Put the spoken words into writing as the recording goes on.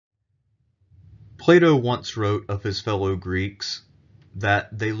Plato once wrote of his fellow Greeks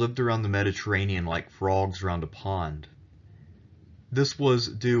that they lived around the Mediterranean like frogs around a pond. This was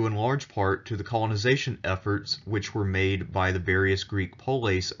due in large part to the colonization efforts which were made by the various Greek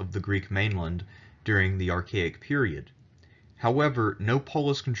polis of the Greek mainland during the Archaic period. However, no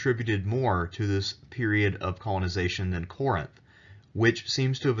polis contributed more to this period of colonization than Corinth, which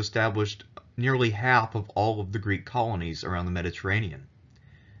seems to have established nearly half of all of the Greek colonies around the Mediterranean.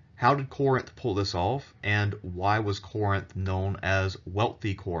 How did Corinth pull this off, and why was Corinth known as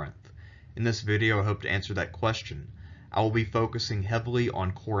wealthy Corinth? In this video, I hope to answer that question. I will be focusing heavily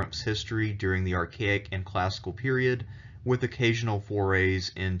on Corinth's history during the Archaic and Classical period, with occasional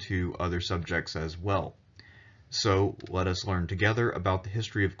forays into other subjects as well. So let us learn together about the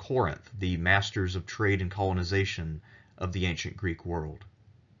history of Corinth, the masters of trade and colonization of the ancient Greek world.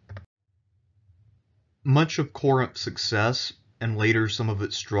 Much of Corinth's success, and later some of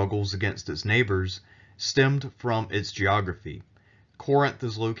its struggles against its neighbors, stemmed from its geography. Corinth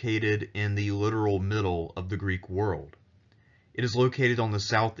is located in the literal middle of the Greek world. It is located on the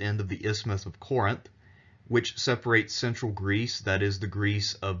south end of the Isthmus of Corinth, which separates central Greece, that is the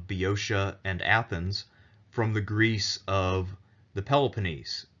Greece of Boeotia and Athens, from the Greece of the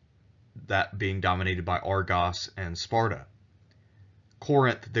Peloponnese, that being dominated by Argos and Sparta.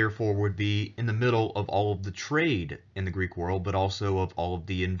 Corinth, therefore, would be in the middle of all of the trade in the Greek world, but also of all of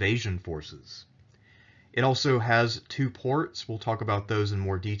the invasion forces. It also has two ports. We'll talk about those in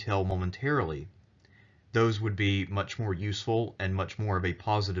more detail momentarily. Those would be much more useful and much more of a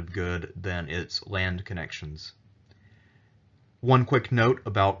positive good than its land connections. One quick note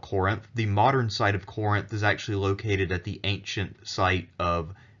about Corinth. The modern site of Corinth is actually located at the ancient site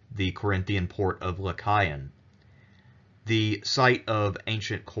of the Corinthian port of Lachion. The site of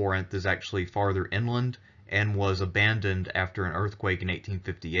ancient Corinth is actually farther inland and was abandoned after an earthquake in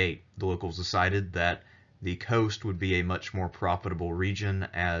 1858. The locals decided that the coast would be a much more profitable region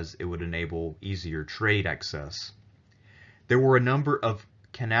as it would enable easier trade access. There were a number of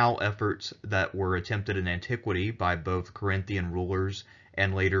canal efforts that were attempted in antiquity by both Corinthian rulers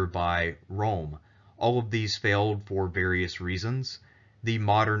and later by Rome. All of these failed for various reasons. The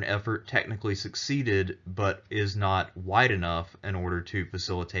modern effort technically succeeded, but is not wide enough in order to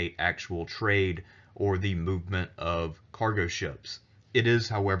facilitate actual trade or the movement of cargo ships. It is,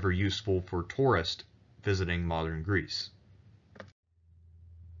 however, useful for tourists visiting modern Greece.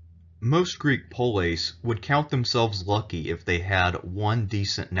 Most Greek polis would count themselves lucky if they had one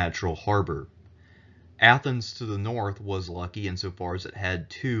decent natural harbor. Athens to the north was lucky insofar as it had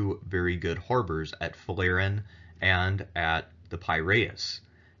two very good harbors at Phaleron and at the Piraeus.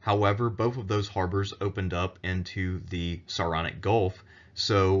 However, both of those harbors opened up into the Saronic Gulf,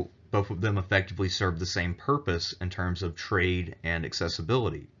 so both of them effectively served the same purpose in terms of trade and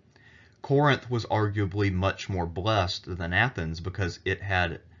accessibility. Corinth was arguably much more blessed than Athens because it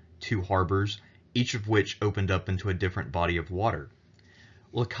had two harbors, each of which opened up into a different body of water.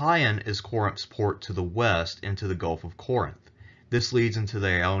 Lachion is Corinth's port to the west into the Gulf of Corinth. This leads into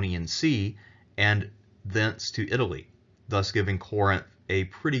the Ionian Sea and thence to Italy, thus giving Corinth a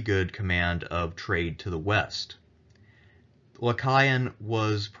pretty good command of trade to the west. Lachion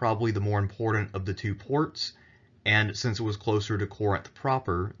was probably the more important of the two ports, and since it was closer to Corinth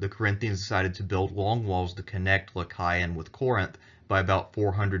proper, the Corinthians decided to build long walls to connect Lachion with Corinth by about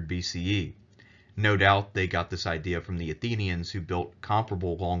 400 BCE. No doubt they got this idea from the Athenians, who built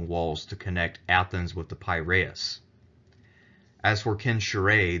comparable long walls to connect Athens with the Piraeus. As for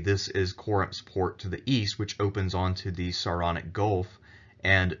Kenchire, this is Corinth's port to the east, which opens onto the Saronic Gulf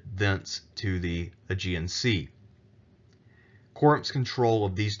and thence to the Aegean Sea. Corinth's control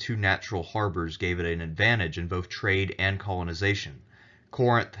of these two natural harbors gave it an advantage in both trade and colonization.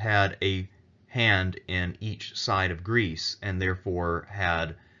 Corinth had a hand in each side of Greece and therefore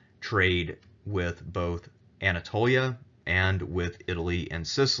had trade with both Anatolia and with Italy and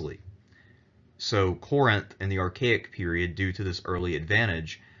Sicily. So Corinth in the Archaic period, due to this early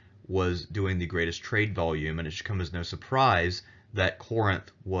advantage, was doing the greatest trade volume, and it should come as no surprise that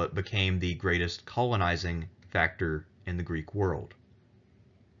Corinth became the greatest colonizing factor in the Greek world.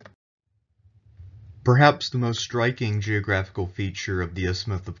 Perhaps the most striking geographical feature of the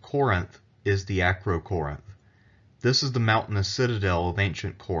Isthmus of Corinth is the Acrocorinth. This is the mountainous citadel of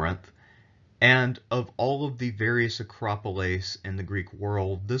ancient Corinth, and of all of the various acropolis in the Greek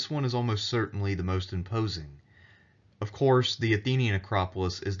world, this one is almost certainly the most imposing. Of course, the Athenian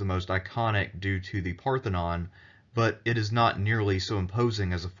Acropolis is the most iconic due to the Parthenon, but it is not nearly so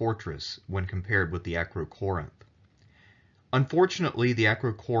imposing as a fortress when compared with the Acrocorinth. Unfortunately, the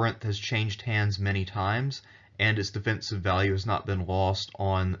Acrocorinth has changed hands many times, and its defensive value has not been lost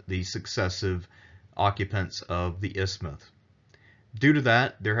on the successive occupants of the isthmus. Due to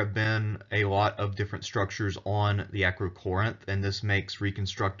that, there have been a lot of different structures on the Acro-Corinth, and this makes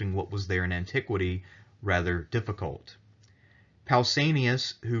reconstructing what was there in antiquity rather difficult.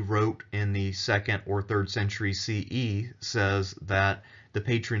 Pausanias, who wrote in the 2nd or 3rd century CE, says that the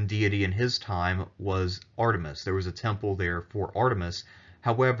patron deity in his time was Artemis. There was a temple there for Artemis.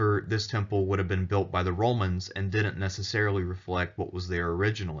 However, this temple would have been built by the Romans and didn't necessarily reflect what was there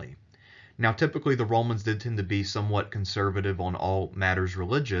originally. Now, typically the Romans did tend to be somewhat conservative on all matters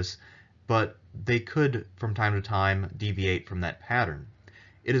religious, but they could from time to time deviate from that pattern.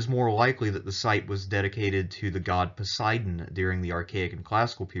 It is more likely that the site was dedicated to the god Poseidon during the Archaic and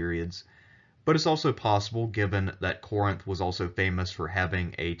Classical periods, but it's also possible, given that Corinth was also famous for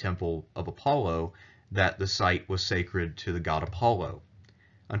having a temple of Apollo, that the site was sacred to the god Apollo.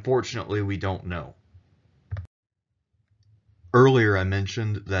 Unfortunately, we don't know. Earlier I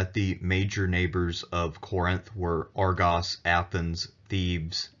mentioned that the major neighbors of Corinth were Argos, Athens,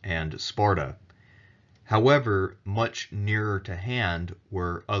 Thebes, and Sparta. However, much nearer to hand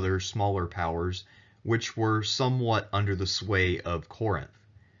were other smaller powers which were somewhat under the sway of Corinth.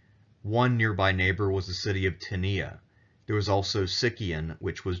 One nearby neighbor was the city of Tenea. There was also Sicyon,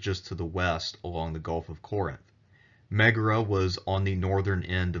 which was just to the west along the Gulf of Corinth. Megara was on the northern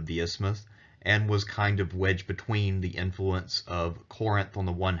end of the isthmus, and was kind of wedged between the influence of Corinth on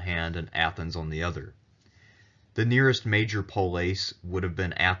the one hand and Athens on the other. The nearest major polis would have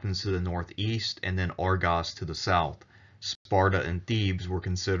been Athens to the northeast and then Argos to the south. Sparta and Thebes were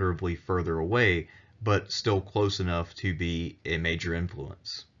considerably further away, but still close enough to be a major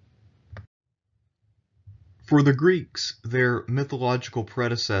influence. For the Greeks, their mythological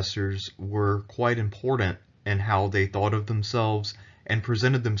predecessors were quite important in how they thought of themselves and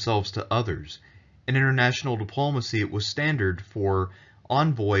presented themselves to others. In international diplomacy, it was standard for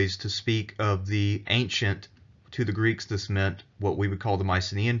envoys to speak of the ancient, to the Greeks this meant what we would call the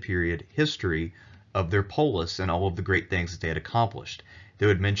Mycenaean period, history of their polis and all of the great things that they had accomplished. They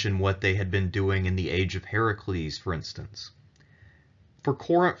would mention what they had been doing in the age of Heracles, for instance. For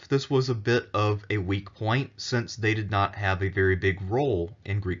Corinth, this was a bit of a weak point, since they did not have a very big role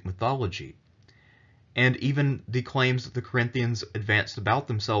in Greek mythology. And even the claims that the Corinthians advanced about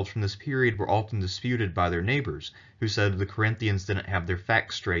themselves from this period were often disputed by their neighbors, who said the Corinthians didn't have their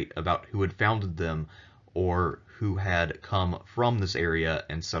facts straight about who had founded them or who had come from this area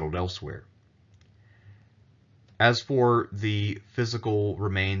and settled elsewhere. As for the physical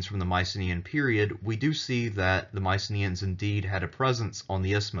remains from the Mycenaean period, we do see that the Mycenaeans indeed had a presence on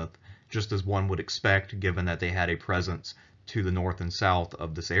the isthmus, just as one would expect, given that they had a presence to the north and south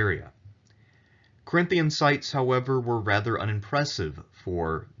of this area. Corinthian sites, however, were rather unimpressive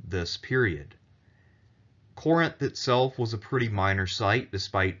for this period. Corinth itself was a pretty minor site,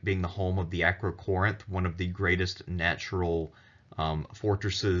 despite being the home of the Acro-Corinth, one of the greatest natural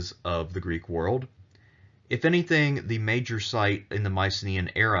fortresses of the Greek world. If anything, the major site in the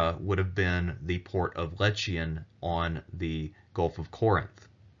Mycenaean era would have been the port of Lechion on the Gulf of Corinth.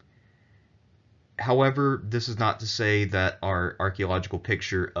 However, this is not to say that our archaeological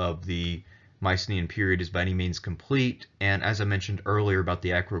picture of the Mycenaean period is by any means complete, and as I mentioned earlier about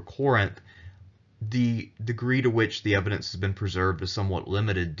the Acro-Corinth, the degree to which the evidence has been preserved is somewhat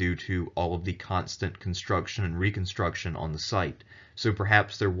limited due to all of the constant construction and reconstruction on the site. So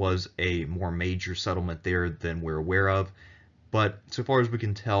perhaps there was a more major settlement there than we're aware of, but so far as we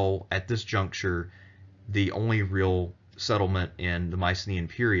can tell at this juncture, the only real settlement in the Mycenaean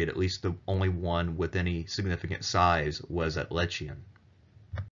period, at least the only one with any significant size, was at Lechion.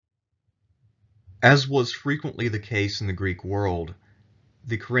 As was frequently the case in the Greek world,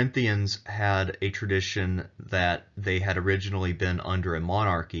 the Corinthians had a tradition that they had originally been under a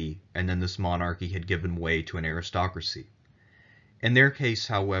monarchy, and then this monarchy had given way to an aristocracy. In their case,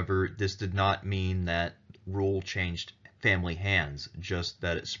 however, this did not mean that rule changed family hands, just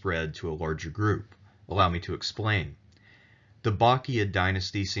that it spread to a larger group. Allow me to explain. The Bacchiad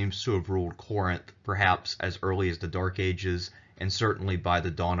dynasty seems to have ruled Corinth perhaps as early as the Dark Ages, and certainly by the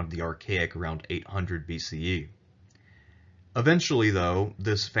dawn of the Archaic around 800 BCE. Eventually, though,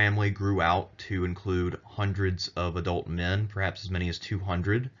 this family grew out to include hundreds of adult men, perhaps as many as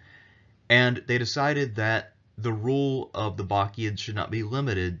 200, and they decided that the rule of the Bacchiads should not be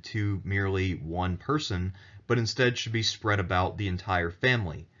limited to merely one person, but instead should be spread about the entire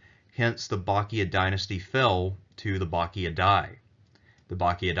family. Hence, the Bacchiad dynasty fell to the Bacchiadae. The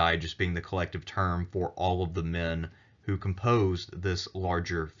Bacchiadae just being the collective term for all of the men who composed this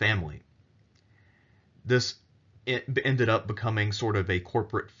larger family. This ended up becoming sort of a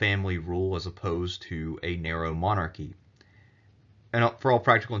corporate family rule as opposed to a narrow monarchy. And for all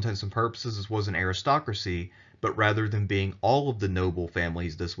practical intents and purposes, this was an aristocracy, but rather than being all of the noble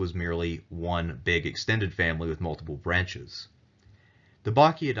families, this was merely one big extended family with multiple branches. The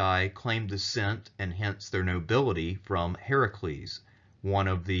Bacchiadae claimed descent, and hence their nobility, from Heracles, one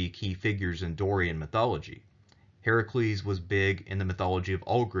of the key figures in Dorian mythology. Heracles was big in the mythology of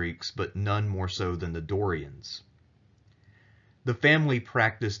all Greeks, but none more so than the Dorians. The family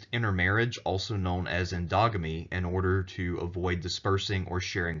practiced intermarriage, also known as endogamy, in order to avoid dispersing or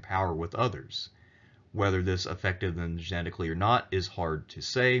sharing power with others. Whether this affected them genetically or not is hard to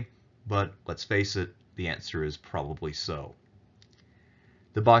say, but let's face it, the answer is probably so.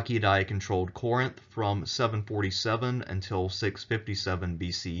 The Bacchiadae controlled Corinth from 747 until 657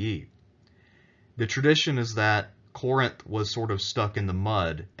 BCE. The tradition is that Corinth was sort of stuck in the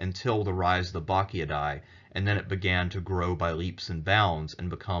mud until the rise of the Bacchiadae, and then it began to grow by leaps and bounds and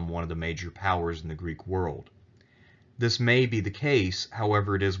become one of the major powers in the Greek world. This may be the case,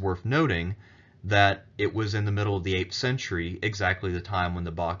 however, it is worth noting that it was in the middle of the 8th century, exactly the time when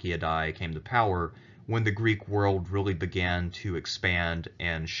the Bacchiadae came to power, when the Greek world really began to expand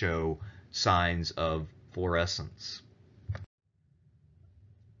and show signs of florescence.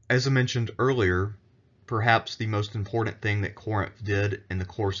 As I mentioned earlier, perhaps the most important thing that Corinth did in the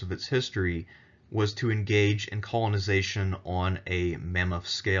course of its history was to engage in colonization on a mammoth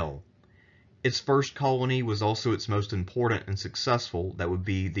scale. Its first colony was also its most important and successful. That would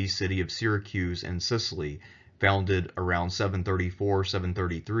be the city of Syracuse in Sicily, founded around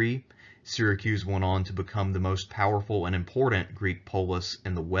 734-733. Syracuse went on to become the most powerful and important Greek polis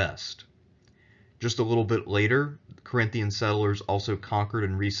in the West. Just a little bit later, Corinthian settlers also conquered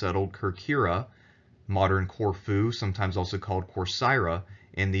and resettled Kerkyra, modern Corfu, sometimes also called Corcyra,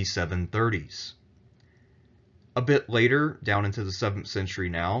 in the 730s. A bit later, down into the 7th century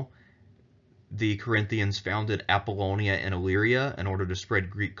now, the Corinthians founded Apollonia in Illyria in order to spread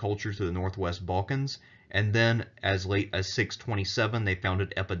Greek culture to the northwest Balkans, and then as late as 627 they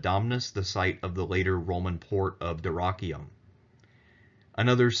founded Epidamnus, the site of the later Roman port of Dyrrhachium.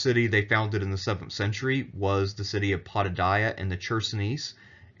 Another city they founded in the 7th century was the city of Potidaea in the Chersonese,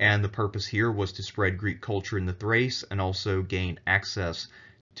 and the purpose here was to spread Greek culture in the Thrace and also gain access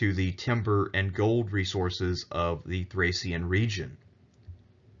to the timber and gold resources of the Thracian region.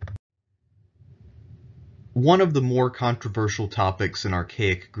 One of the more controversial topics in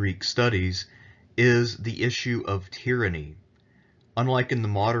archaic Greek studies is the issue of tyranny. Unlike in the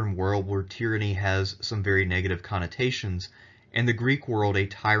modern world where tyranny has some very negative connotations, in the Greek world a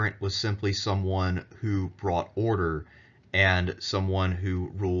tyrant was simply someone who brought order and someone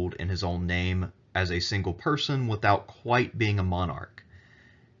who ruled in his own name as a single person without quite being a monarch.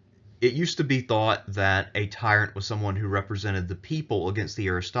 It used to be thought that a tyrant was someone who represented the people against the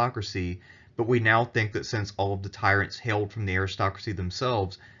aristocracy, but we now think that since all of the tyrants hailed from the aristocracy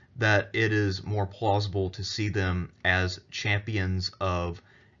themselves, that it is more plausible to see them as champions of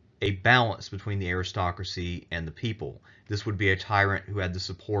a balance between the aristocracy and the people. This would be a tyrant who had the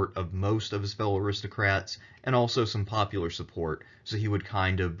support of most of his fellow aristocrats and also some popular support, so he would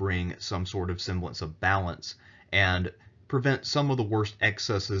kind of bring some sort of semblance of balance and prevent some of the worst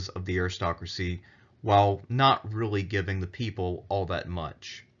excesses of the aristocracy while not really giving the people all that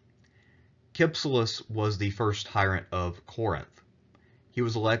much. Cypselus was the first tyrant of Corinth. He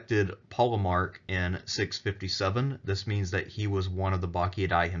was elected polemarch in 657. This means that he was one of the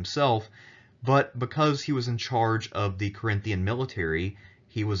Bacchiadae himself, but because he was in charge of the Corinthian military,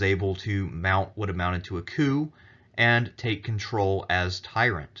 he was able to mount what amounted to a coup and take control as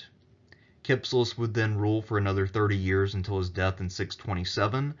tyrant. Cypselus would then rule for another 30 years until his death in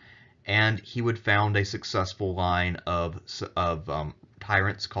 627, and he would found a successful line of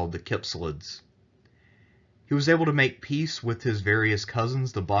tyrants called the Cypselids. He was able to make peace with his various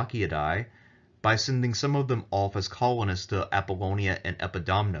cousins, the Bacchiadae, by sending some of them off as colonists to Apollonia and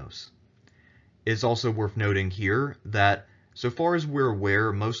Epidamnos. It's also worth noting here that, so far as we're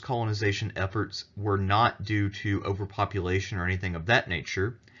aware, most colonization efforts were not due to overpopulation or anything of that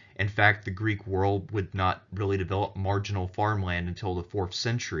nature. In fact, the Greek world would not really develop marginal farmland until the 4th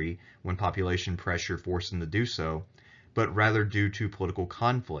century, when population pressure forced them to do so, but rather due to political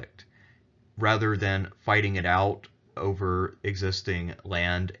conflict. Rather than fighting it out over existing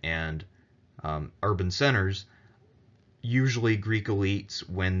land and urban centers, usually Greek elites,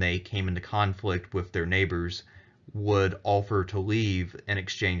 when they came into conflict with their neighbors, would offer to leave in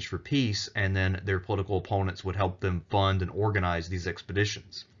exchange for peace, and then their political opponents would help them fund and organize these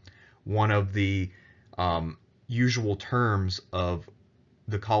expeditions. One of the usual terms of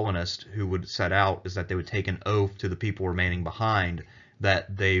the colonist who would set out is that they would take an oath to the people remaining behind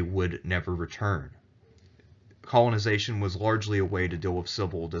that they would never return. colonization was largely a way to deal with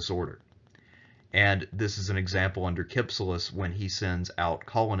civil disorder. And this is an example under Cypselus when he sends out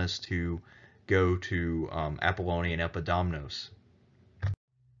colonists to go to Apollonia and Epidamnos.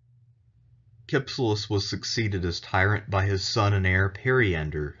 Cypselus was succeeded as tyrant by his son and heir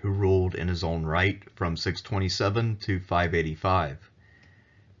Periander, who ruled in his own right from 627 to 585.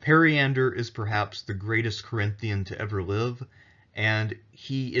 Periander is perhaps the greatest Corinthian to ever live, and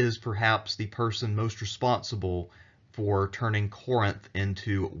he is perhaps the person most responsible for turning Corinth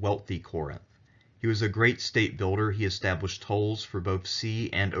into wealthy Corinth. He was a great state builder. He established tolls for both sea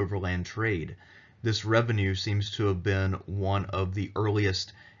and overland trade. This revenue seems to have been one of the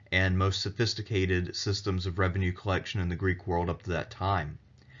earliest and most sophisticated systems of revenue collection in the Greek world up to that time.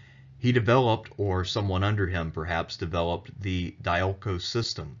 He developed, or someone under him perhaps developed, the diolkos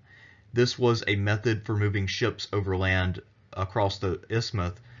system. This was a method for moving ships overland across the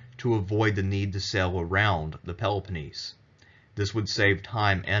isthmus to avoid the need to sail around the Peloponnese. This would save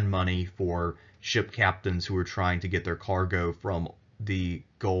time and money for ship captains who were trying to get their cargo from the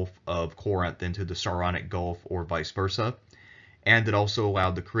Gulf of Corinth into the Saronic Gulf or vice versa. And it also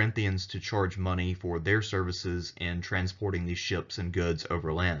allowed the Corinthians to charge money for their services in transporting these ships and goods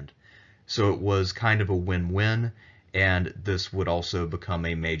overland. So it was kind of a win-win, and this would also become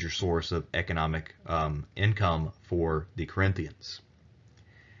a major source of economic income for the Corinthians.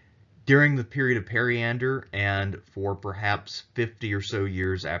 During the period of Periander, and for perhaps 50 or so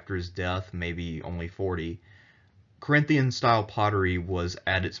years after his death, maybe only 40, Corinthian-style pottery was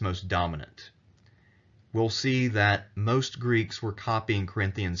at its most dominant. We'll see that most Greeks were copying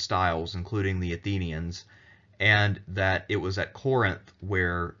Corinthian styles, including the Athenians, and that it was at Corinth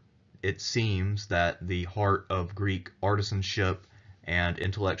where it seems that the heart of Greek artisanship and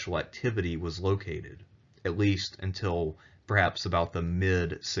intellectual activity was located, at least until perhaps about the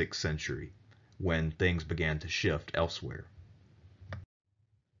mid-6th century, when things began to shift elsewhere.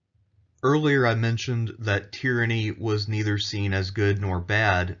 Earlier I mentioned that tyranny was neither seen as good nor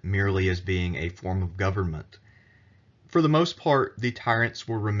bad, merely as being a form of government. For the most part, the tyrants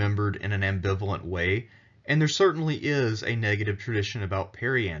were remembered in an ambivalent way, and there certainly is a negative tradition about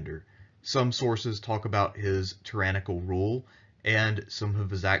Periander. Some sources talk about his tyrannical rule and some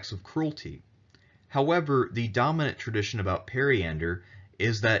of his acts of cruelty. However, the dominant tradition about Periander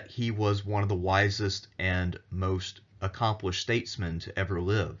is that he was one of the wisest and most accomplished statesmen to ever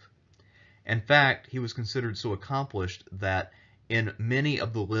live. In fact, he was considered so accomplished that in many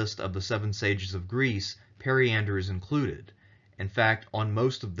of the list of the 7 sages of Greece, Periander is included. In fact, on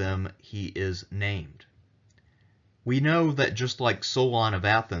most of them, he is named. We know that just like Solon of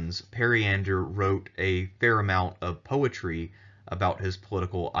Athens, Periander wrote a fair amount of poetry about his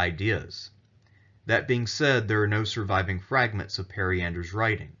political ideas. That being said, there are no surviving fragments of Periander's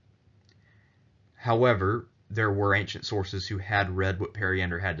writing. However, there were ancient sources who had read what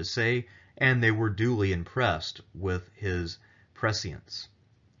Periander had to say, and they were duly impressed with his prescience.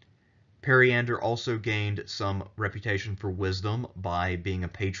 Periander also gained some reputation for wisdom by being a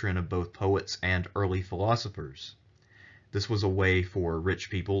patron of both poets and early philosophers. This was a way for rich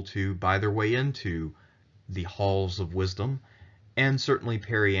people to buy their way into the halls of wisdom, and certainly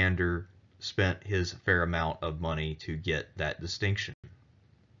Periander spent his fair amount of money to get that distinction.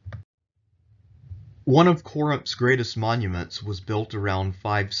 One of Corinth's greatest monuments was built around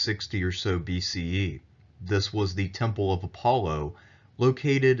 560 or so BCE. This was the Temple of Apollo,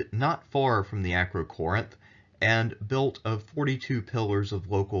 located not far from the Acrocorinth, and built of 42 pillars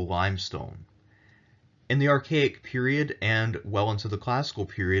of local limestone. In the Archaic period and well into the Classical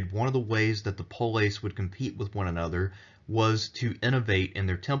period, one of the ways that the polis would compete with one another was to innovate in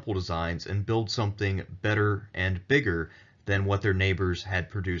their temple designs and build something better and bigger than what their neighbors had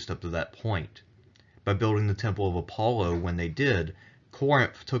produced up to that point. By building the Temple of Apollo when they did,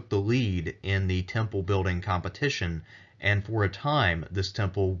 Corinth took the lead in the temple building competition, and for a time this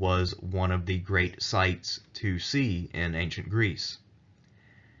temple was one of the great sights to see in ancient Greece.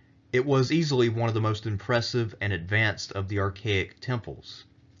 It was easily one of the most impressive and advanced of the archaic temples.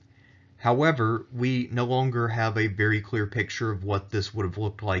 However, we no longer have a very clear picture of what this would have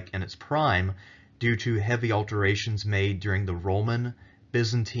looked like in its prime due to heavy alterations made during the Roman,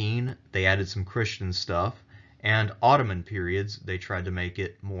 Byzantine, they added some Christian stuff, and Ottoman periods. They tried to make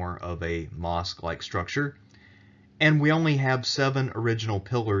it more of a mosque-like structure. And we only have 7 original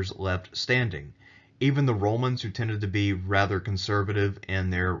pillars left standing. Even the Romans, who tended to be rather conservative in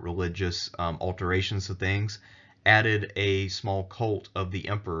their religious alterations to things, added a small cult of the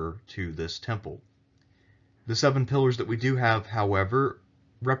emperor to this temple. The 7 pillars that we do have, however,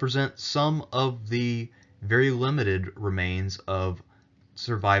 represent some of the very limited remains of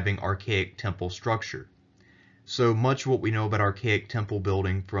surviving archaic temple structure. So much of what we know about archaic temple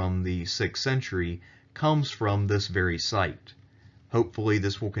building from the 6th century comes from this very site. Hopefully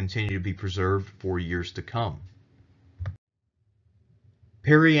this will continue to be preserved for years to come.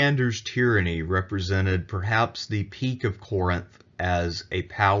 Periander's tyranny represented perhaps the peak of Corinth as a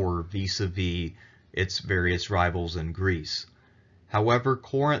power vis-a-vis its various rivals in Greece. However,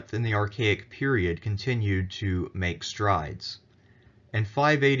 Corinth in the Archaic period continued to make strides. In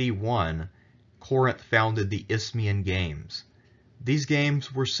 581, Corinth founded the Isthmian Games. These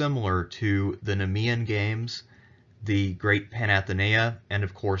games were similar to the Nemean Games, the Great Panathenea, and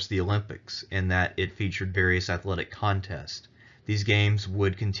of course the Olympics, in that it featured various athletic contests. These games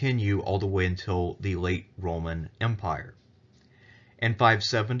would continue all the way until the late Roman Empire. In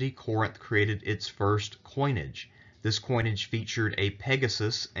 570, Corinth created its first coinage. This coinage featured a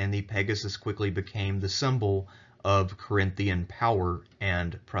Pegasus, and the Pegasus quickly became the symbol of Corinthian power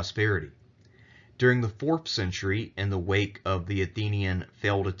and prosperity. During the 4th century, in the wake of the Athenian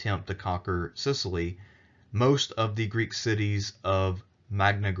failed attempt to conquer Sicily, most of the Greek cities of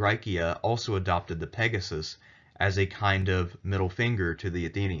Magna Graecia also adopted the Pegasus as a kind of middle finger to the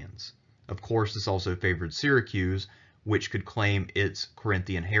Athenians. Of course, this also favored Syracuse, which could claim its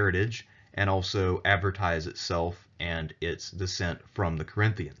Corinthian heritage and also advertise itself and its descent from the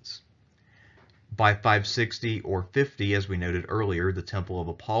Corinthians. By 560 or 50, as we noted earlier, the Temple of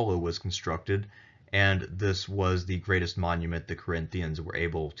Apollo was constructed, and this was the greatest monument the Corinthians were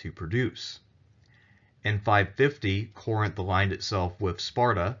able to produce. In 550, Corinth aligned itself with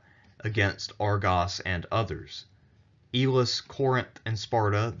Sparta against Argos and others. Elis, Corinth, and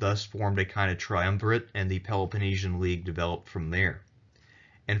Sparta thus formed a kind of triumvirate, and the Peloponnesian League developed from there.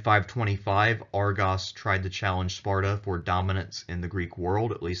 In 525, Argos tried to challenge Sparta for dominance in the Greek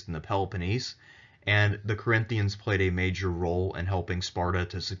world, at least in the Peloponnese, and the Corinthians played a major role in helping Sparta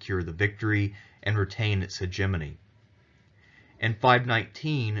to secure the victory and retain its hegemony. In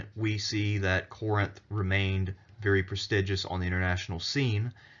 519, we see that Corinth remained very prestigious on the international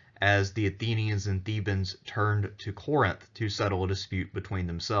scene, as the Athenians and Thebans turned to Corinth to settle a dispute between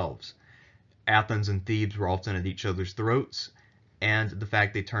themselves. Athens and Thebes were often at each other's throats, and the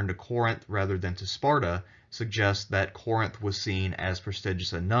fact they turned to Corinth rather than to Sparta suggests that Corinth was seen as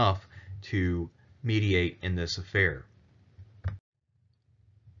prestigious enough to mediate in this affair.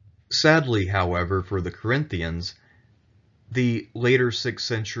 Sadly, however, for the Corinthians, the later 6th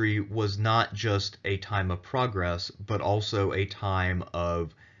century was not just a time of progress, but also a time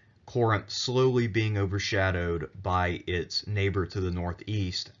of Corinth slowly being overshadowed by its neighbor to the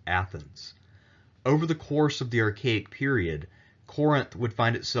northeast, Athens. Over the course of the Archaic period, Corinth would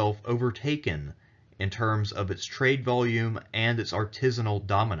find itself overtaken in terms of its trade volume and its artisanal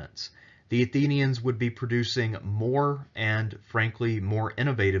dominance. The Athenians would be producing more and, frankly, more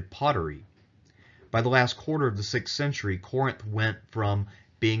innovative pottery. By the last quarter of the 6th century, Corinth went from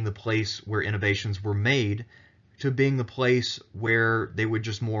being the place where innovations were made to being the place where they would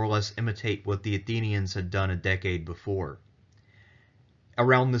just more or less imitate what the Athenians had done a decade before.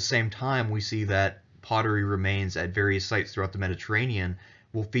 Around the same time, we see that pottery remains at various sites throughout the Mediterranean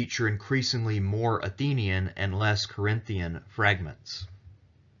will feature increasingly more Athenian and less Corinthian fragments.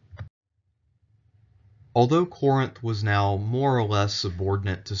 Although Corinth was now more or less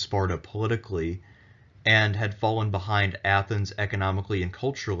subordinate to Sparta politically and had fallen behind Athens economically and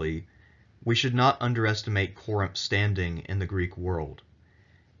culturally, we should not underestimate Corinth's standing in the Greek world.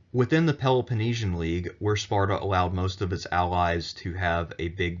 Within the Peloponnesian League, where Sparta allowed most of its allies to have a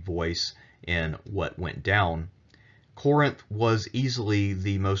big voice in what went down, Corinth was easily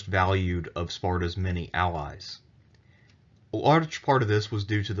the most valued of Sparta's many allies. A large part of this was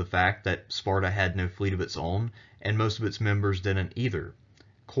due to the fact that Sparta had no fleet of its own, and most of its members didn't either.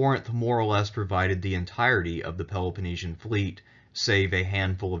 Corinth more or less provided the entirety of the Peloponnesian fleet, save a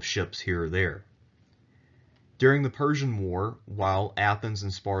handful of ships here or there. During the Persian War, while Athens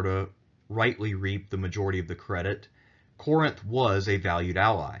and Sparta rightly reaped the majority of the credit, Corinth was a valued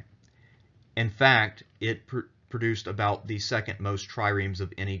ally. In fact, it produced about the second most triremes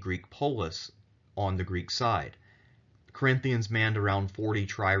of any Greek polis on the Greek side. Corinthians manned around 40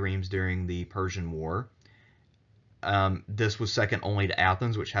 triremes during the Persian War. This was second only to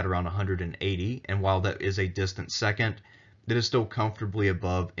Athens, which had around 180, and while that is a distant second, it is still comfortably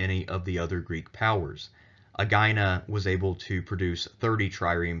above any of the other Greek powers. Aegina was able to produce 30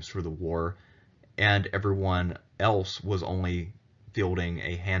 triremes for the war, and everyone else was only fielding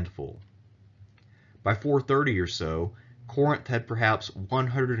a handful. By 430 or so, Corinth had perhaps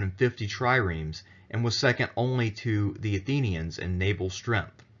 150 triremes and was second only to the Athenians in naval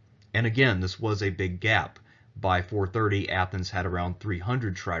strength. And again, this was a big gap. By 430, Athens had around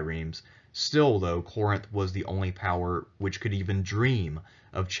 300 triremes, Still, though, Corinth was the only power which could even dream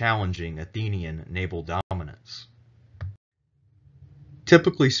of challenging Athenian naval dominance.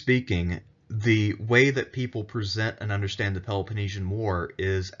 Typically speaking, the way that people present and understand the Peloponnesian War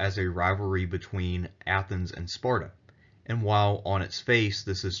is as a rivalry between Athens and Sparta. And while on its face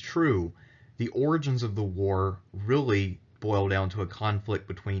this is true, the origins of the war really boil down to a conflict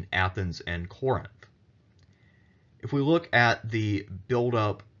between Athens and Corinth. If we look at the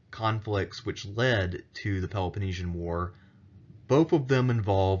build-up conflicts which led to the Peloponnesian War, both of them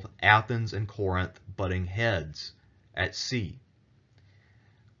involve Athens and Corinth butting heads at sea.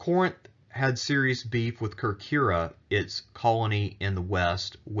 Corinth had serious beef with Kerkyra, its colony in the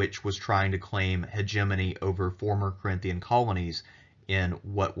west, which was trying to claim hegemony over former Corinthian colonies in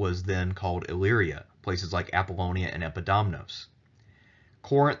what was then called Illyria, places like Apollonia and Epidamnos.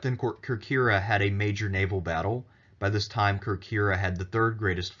 Corinth and Kerkyra had a major naval battle. By this time, Kerkyra had the third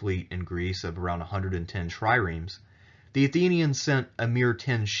greatest fleet in Greece of around 110 triremes. The Athenians sent a mere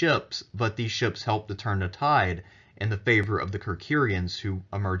 10 ships, but these ships helped to turn the tide in the favor of the Kerkyrians, who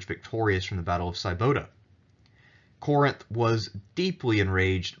emerged victorious from the Battle of Sybota. Corinth was deeply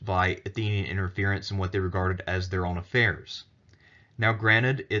enraged by Athenian interference in what they regarded as their own affairs. Now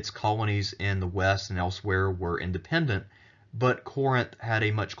granted, its colonies in the west and elsewhere were independent, but Corinth had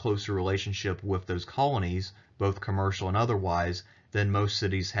a much closer relationship with those colonies, both commercial and otherwise, than most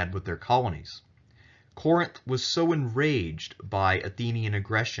cities had with their colonies. Corinth was so enraged by Athenian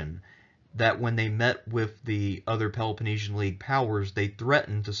aggression that when they met with the other Peloponnesian League powers, they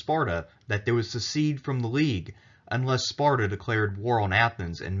threatened to Sparta that they would secede from the League unless Sparta declared war on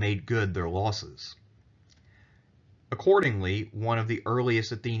Athens and made good their losses. Accordingly, one of the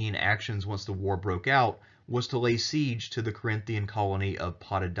earliest Athenian actions once the war broke out was to lay siege to the Corinthian colony of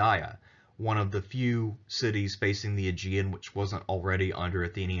Potidaia, one of the few cities facing the Aegean which wasn't already under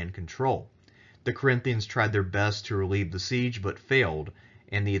Athenian control. The Corinthians tried their best to relieve the siege but failed,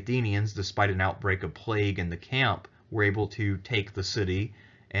 and the Athenians, despite an outbreak of plague in the camp, were able to take the city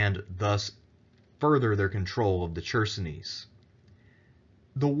and thus further their control of the Chersonese.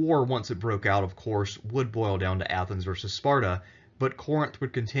 The war, once it broke out, of course, would boil down to Athens versus Sparta, but Corinth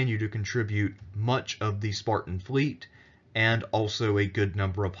would continue to contribute much of the Spartan fleet and also a good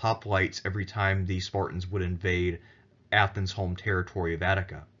number of hoplites every time the Spartans would invade Athens' home territory of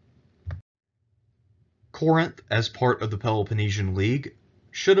Attica. Corinth, as part of the Peloponnesian League,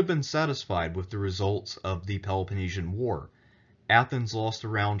 should have been satisfied with the results of the Peloponnesian War. Athens lost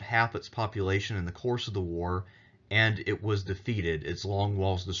around half its population in the course of the war, and it was defeated, its long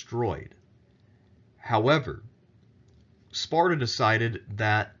walls destroyed. However, Sparta decided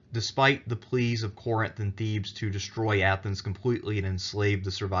that despite the pleas of Corinth and Thebes to destroy Athens completely and enslave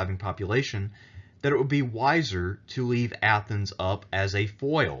the surviving population, that it would be wiser to leave Athens up as a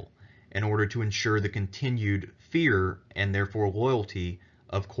foil in order to ensure the continued fear and therefore loyalty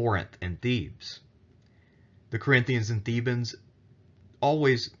of Corinth and Thebes. The Corinthians and Thebans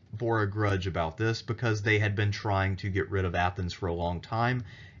always bore a grudge about this because they had been trying to get rid of Athens for a long time,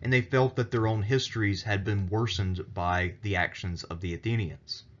 and they felt that their own histories had been worsened by the actions of the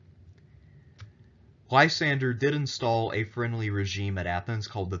Athenians. Lysander did install a friendly regime at Athens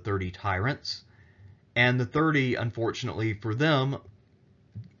called the 30 Tyrants, and the 30, unfortunately for them,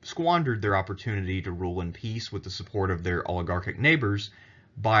 squandered their opportunity to rule in peace with the support of their oligarchic neighbors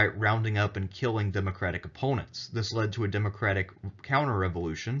by rounding up and killing democratic opponents. This led to a democratic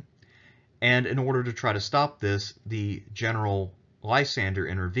counter-revolution, and in order to try to stop this, the general Lysander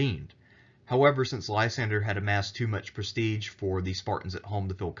intervened. However, since Lysander had amassed too much prestige for the Spartans at home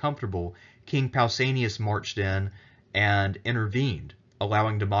to feel comfortable, King Pausanias marched in and intervened,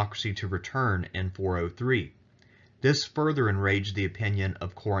 allowing democracy to return in 403. This further enraged the opinion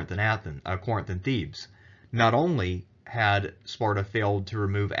of Corinth and Thebes. Not only had Sparta failed to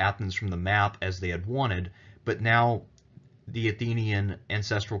remove Athens from the map as they had wanted, but now the Athenian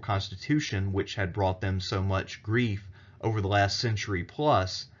ancestral constitution, which had brought them so much grief over the last century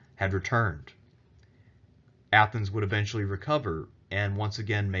plus, had returned. Athens would eventually recover, and once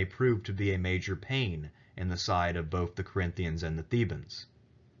again may prove to be a major pain in the side of both the Corinthians and the Thebans.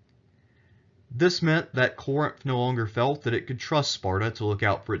 This meant that Corinth no longer felt that it could trust Sparta to look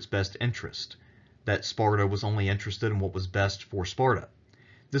out for its best interest, that Sparta was only interested in what was best for Sparta.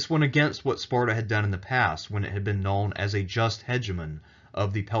 This went against what Sparta had done in the past when it had been known as a just hegemon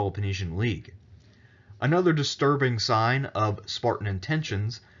of the Peloponnesian League. Another disturbing sign of Spartan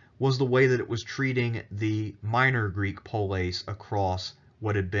intentions was the way that it was treating the minor Greek polis across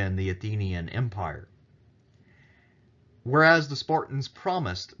what had been the Athenian Empire. Whereas the Spartans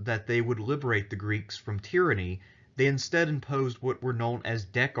promised that they would liberate the Greeks from tyranny, They instead imposed what were known as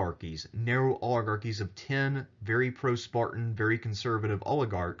decarchies, narrow oligarchies of 10 very pro-Spartan, very conservative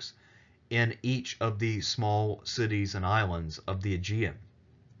oligarchs in each of the small cities and islands of the Aegean.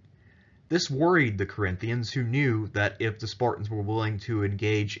 This worried the Corinthians, who knew that if the Spartans were willing to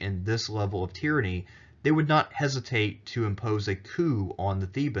engage in this level of tyranny, they would not hesitate to impose a coup on the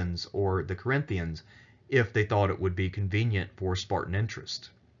Thebans or the Corinthians if they thought it would be convenient for Spartan interest.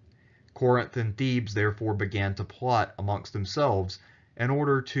 Corinth and Thebes therefore began to plot amongst themselves in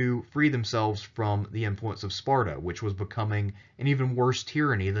order to free themselves from the influence of Sparta, which was becoming an even worse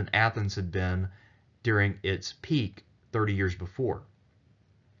tyranny than Athens had been during its peak 30 years before.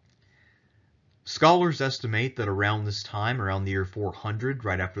 Scholars estimate that around this time, around the year 400,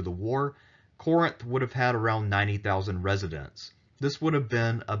 right after the war, Corinth would have had around 90,000 residents. This would have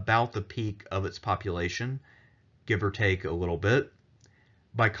been about the peak of its population, give or take a little bit.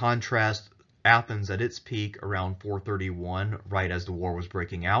 By contrast, Athens at its peak around 431, right as the war was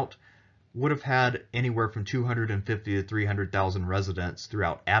breaking out, would have had anywhere from 250 to 300,000 residents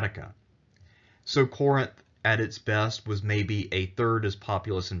throughout Attica. So Corinth at its best was maybe a third as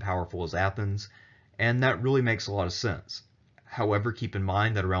populous and powerful as Athens, and that really makes a lot of sense. However, keep in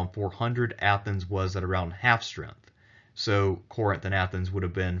mind that around 400, Athens was at around half strength. So Corinth and Athens would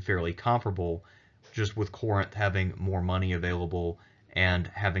have been fairly comparable, just with Corinth having more money available and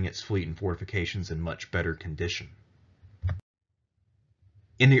having its fleet and fortifications in much better condition.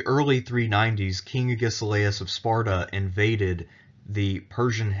 In the early 390s, King Agesilaus of Sparta invaded the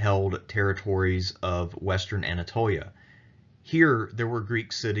Persian-held territories of western Anatolia. Here, there were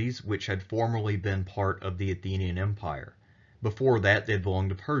Greek cities which had formerly been part of the Athenian Empire. Before that, they had belonged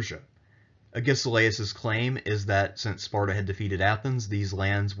to Persia. Agesilaus' claim is that since Sparta had defeated Athens, these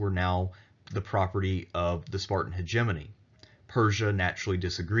lands were now the property of the Spartan hegemony. Persia naturally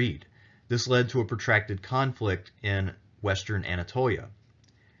disagreed. This led to a protracted conflict in western Anatolia.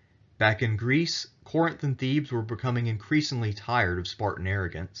 Back in Greece, Corinth and Thebes were becoming increasingly tired of Spartan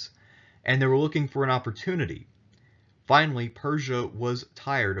arrogance, and they were looking for an opportunity. Finally, Persia was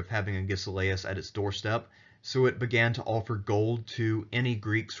tired of having Agesilaus at its doorstep, so it began to offer gold to any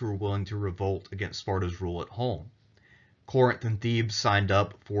Greeks who were willing to revolt against Sparta's rule at home. Corinth and Thebes signed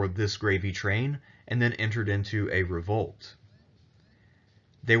up for this gravy train and then entered into a revolt.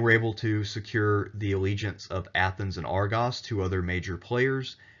 They were able to secure the allegiance of Athens and Argos, two other major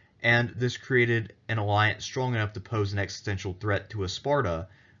players, and this created an alliance strong enough to pose an existential threat to Sparta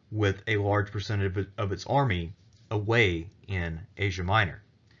with a large percentage of its army away in Asia Minor.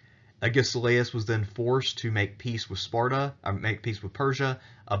 Agesilaus was then forced to make peace with Persia,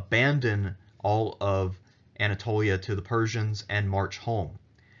 abandon all of Anatolia to the Persians, and march home.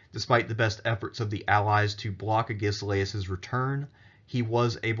 Despite the best efforts of the allies to block Agesilaus' return, he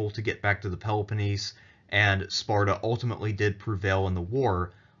was able to get back to the Peloponnese, and Sparta ultimately did prevail in the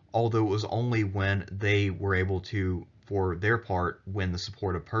war, although it was only when they were able to, for their part, win the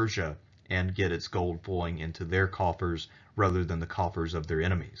support of Persia and get its gold flowing into their coffers rather than the coffers of their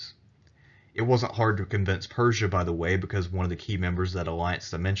enemies. It wasn't hard to convince Persia, by the way, because one of the key members of that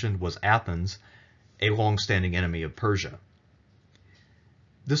alliance I mentioned was Athens, a long-standing enemy of Persia.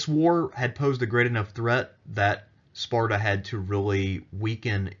 This war had posed a great enough threat that Sparta had to really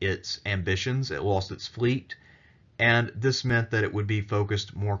weaken its ambitions. It lost its fleet, and this meant that it would be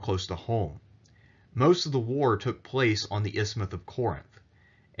focused more close to home. Most of the war took place on the Isthmus of Corinth,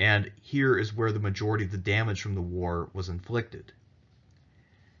 and here is where the majority of the damage from the war was inflicted.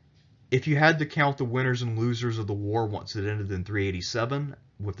 If you had to count the winners and losers of the war once it ended in 387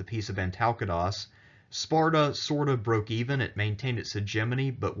 with the Peace of Antalcidas, Sparta sort of broke even. It maintained its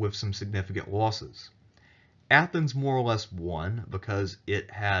hegemony, but with some significant losses. Athens more or less won because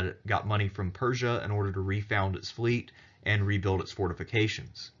it had got money from Persia in order to refound its fleet and rebuild its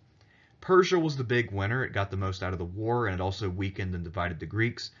fortifications. Persia was the big winner. It got the most out of the war, and it also weakened and divided the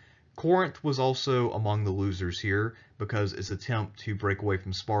Greeks. Corinth was also among the losers here because its attempt to break away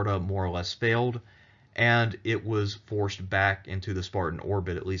from Sparta more or less failed, and it was forced back into the Spartan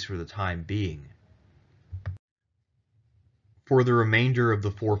orbit, at least for the time being. For the remainder of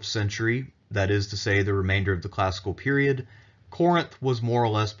the 4th century, that is to say the remainder of the classical period, Corinth was more or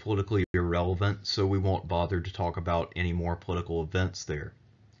less politically irrelevant, so we won't bother to talk about any more political events there.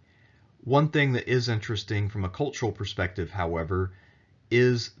 One thing that is interesting from a cultural perspective, however,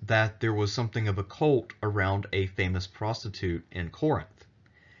 is that there was something of a cult around a famous prostitute in Corinth.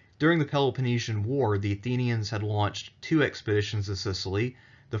 During the Peloponnesian War, the Athenians had launched 2 expeditions to Sicily,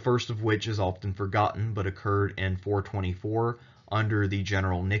 the first of which is often forgotten but occurred in 424 under the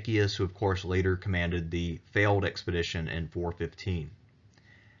general Nicias, who of course later commanded the failed expedition in 415.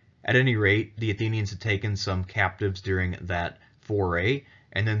 At any rate, the Athenians had taken some captives during that foray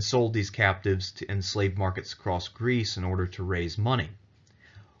and then sold these captives in slave markets across Greece in order to raise money.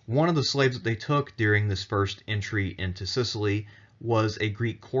 One of the slaves that they took during this first entry into Sicily was a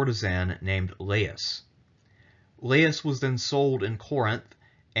Greek courtesan named Laius. Laius was then sold in Corinth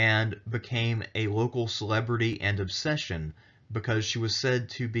and became a local celebrity and obsession because she was said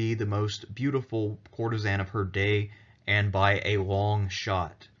to be the most beautiful courtesan of her day, and by a long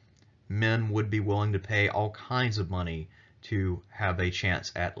shot. Men would be willing to pay all kinds of money to have a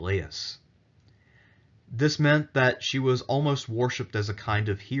chance at Laius. This meant that she was almost worshipped as a kind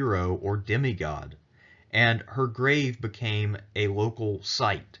of hero or demigod, and her grave became a local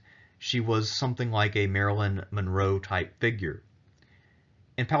site. She was something like a Marilyn Monroe type figure.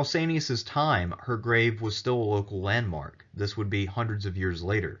 In Pausanias' time, her grave was still a local landmark. This would be hundreds of years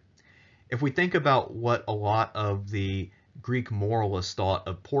later. If we think about what a lot of the Greek moralists thought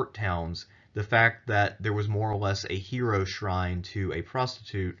of port towns, the fact that there was more or less a hero shrine to a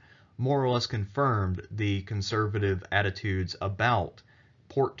prostitute more or less confirmed the conservative attitudes about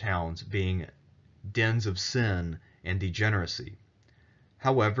port towns being dens of sin and degeneracy.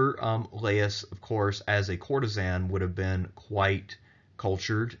 However, Laius, of course, as a courtesan, would have been quite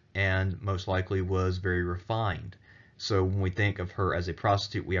cultured and most likely was very refined. So when we think of her as a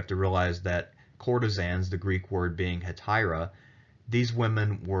prostitute, we have to realize that courtesans, the Greek word being hetaira, these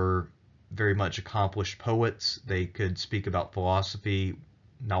women were very much accomplished poets. They could speak about philosophy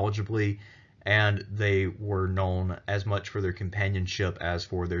knowledgeably, and they were known as much for their companionship as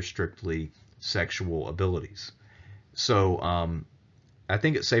for their strictly sexual abilities. So I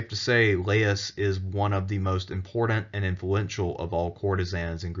think it's safe to say Laius is one of the most important and influential of all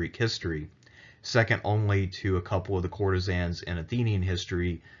courtesans in Greek history, second only to a couple of the courtesans in Athenian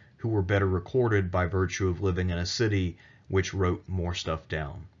history who were better recorded by virtue of living in a city which wrote more stuff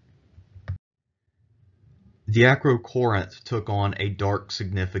down. The Acro-Corinth took on a dark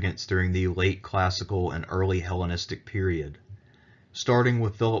significance during the late classical and early Hellenistic period. Starting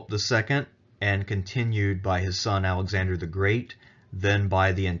with Philip II and continued by his son Alexander the Great, then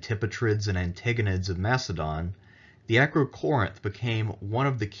by the Antipatrids and Antagonids of Macedon, the Acro-Corinth became one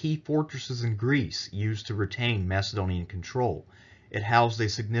of the key fortresses in Greece used to retain Macedonian control. It housed a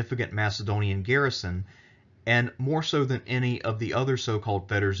significant Macedonian garrison, and more so than any of the other so-called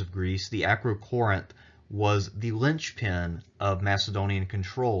fetters of Greece, the Acro-Corinth was the linchpin of Macedonian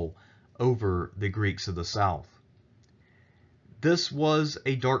control over the Greeks of the south. This was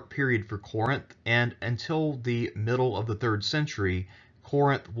a dark period for Corinth, and until the middle of the 3rd century,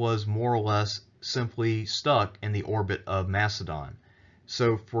 Corinth was more or less simply stuck in the orbit of Macedon.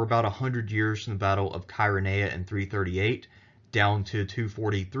 So for about 100 years from the Battle of Chaeronea in 338 down to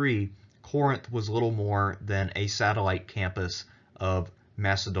 243, Corinth was little more than a satellite campus of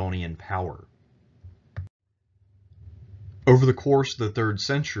Macedonian power. Over the course of the 3rd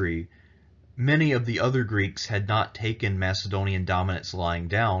century, many of the other Greeks had not taken Macedonian dominance lying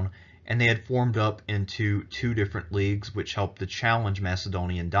down, and they had formed up into two different leagues which helped to challenge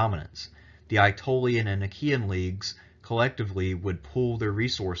Macedonian dominance. The Aetolian and Achaean leagues collectively would pool their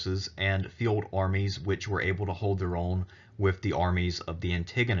resources and field armies which were able to hold their own with the armies of the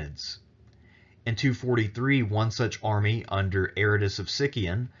Antagonids. In 243, one such army under Aratus of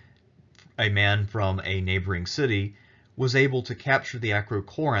Sicyon, a man from a neighboring city, was able to capture the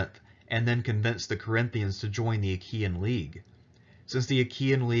Acro-Corinth and then convince the Corinthians to join the Achaean League. Since the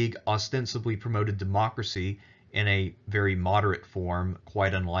Achaean League ostensibly promoted democracy in a very moderate form,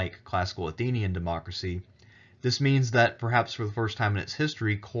 quite unlike classical Athenian democracy, this means that perhaps for the first time in its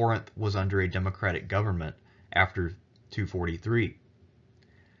history, Corinth was under a democratic government after 243.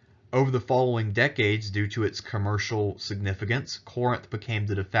 Over the following decades, due to its commercial significance, Corinth became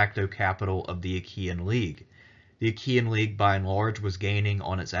the de facto capital of the Achaean League. The Achaean League, by and large, was gaining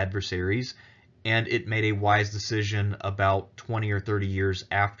on its adversaries, and it made a wise decision about 20 or 30 years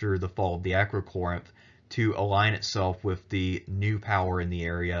after the fall of the Acro-Corinth to align itself with the new power in the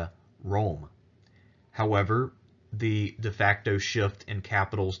area, Rome. However, the de facto shift in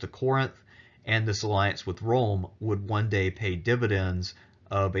capitals to Corinth and this alliance with Rome would one day pay dividends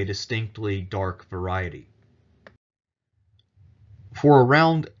of a distinctly dark variety. For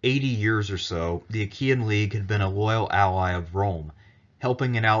around 80 years or so, the Achaean League had been a loyal ally of Rome,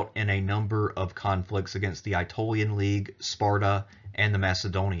 helping it out in a number of conflicts against the Aetolian League, Sparta, and the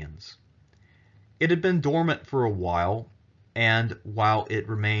Macedonians. It had been dormant for a while, and while it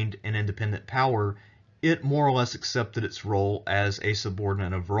remained an independent power, it more or less accepted its role as a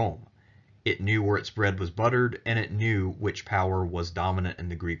subordinate of Rome. It knew where its bread was buttered, and it knew which power was dominant in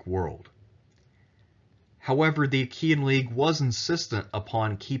the Greek world. However, the Achaean League was insistent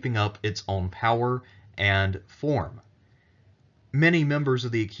upon keeping up its own power and form. Many members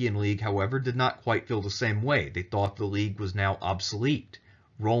of the Achaean League, however, did not quite feel the same way. They thought the League was now obsolete.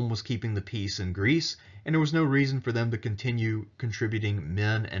 Rome was keeping the peace in Greece, and there was no reason for them to continue contributing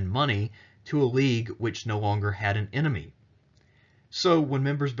men and money to a league which no longer had an enemy. So when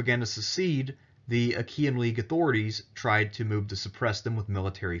members began to secede, the Achaean League authorities tried to move to suppress them with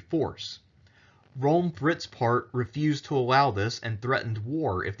military force. Rome, for its part, refused to allow this and threatened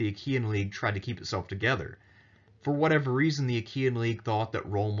war if the Achaean League tried to keep itself together. For whatever reason, the Achaean League thought that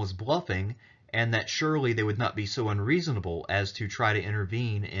Rome was bluffing and that surely they would not be so unreasonable as to try to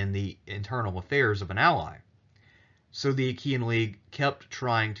intervene in the internal affairs of an ally. So the Achaean League kept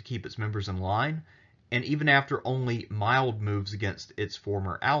trying to keep its members in line, and even after only mild moves against its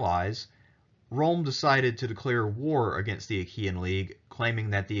former allies, Rome decided to declare war against the Achaean League, claiming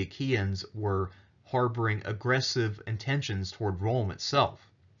that the Achaeans were harboring aggressive intentions toward Rome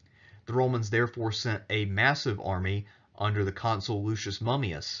itself. The Romans therefore sent a massive army under the consul Lucius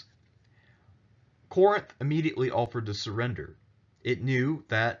Mummius. Corinth immediately offered to surrender. It knew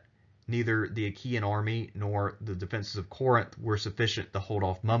that neither the Achaean army nor the defenses of Corinth were sufficient to hold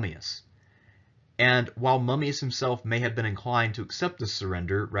off Mummius. And while Mummius himself may have been inclined to accept this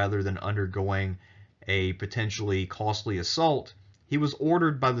surrender rather than undergoing a potentially costly assault, he was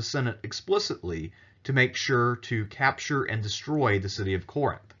ordered by the Senate explicitly to make sure to capture and destroy the city of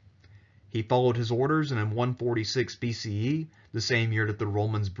Corinth. He followed his orders, and in 146 BCE, the same year that the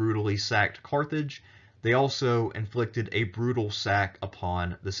Romans brutally sacked Carthage, they also inflicted a brutal sack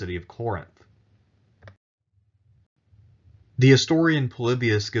upon the city of Corinth. The historian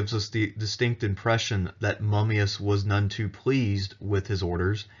Polybius gives us the distinct impression that Mummius was none too pleased with his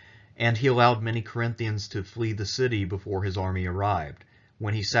orders, and he allowed many Corinthians to flee the city before his army arrived.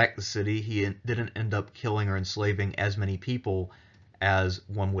 When he sacked the city, he didn't end up killing or enslaving as many people as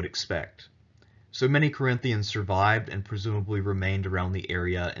one would expect. So many Corinthians survived and presumably remained around the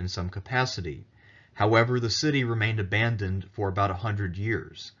area in some capacity. However, the city remained abandoned for about 100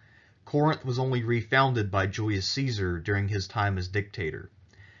 years. Corinth was only refounded by Julius Caesar during his time as dictator.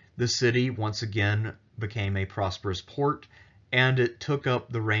 The city once again became a prosperous port, and it took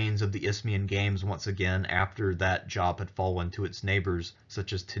up the reins of the Isthmian Games once again after that job had fallen to its neighbors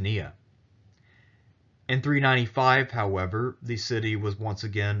such as Tenea. In 395, however, the city was once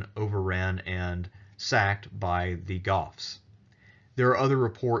again overrun and sacked by the Goths. There are other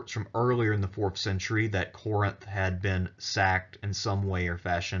reports from earlier in the 4th century that Corinth had been sacked in some way or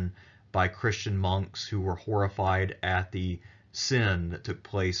fashion by Christian monks who were horrified at the sin that took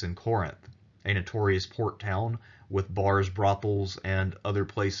place in Corinth, a notorious port town with bars, brothels, and other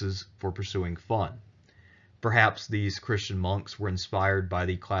places for pursuing fun. Perhaps these Christian monks were inspired by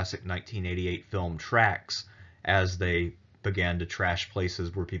the classic 1988 film Tracks as they began to trash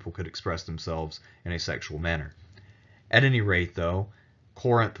places where people could express themselves in a sexual manner. At any rate, though,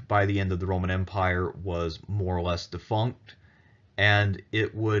 Corinth by the end of the Roman Empire was more or less defunct, and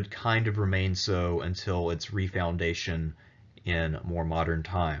it would kind of remain so until its refoundation in more modern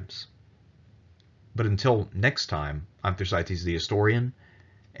times. But until next time, I'm Thersites the Historian,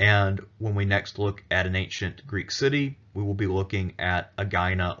 and when we next look at an ancient Greek city, we will be looking at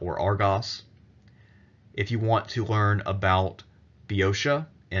Aegina or Argos. If you want to learn about Boeotia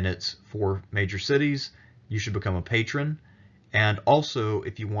and its 4 major cities, you should become a patron. And also,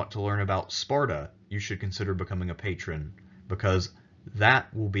 if you want to learn about Sparta, you should consider becoming a patron, because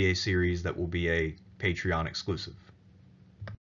that will be a series that will be a Patreon exclusive.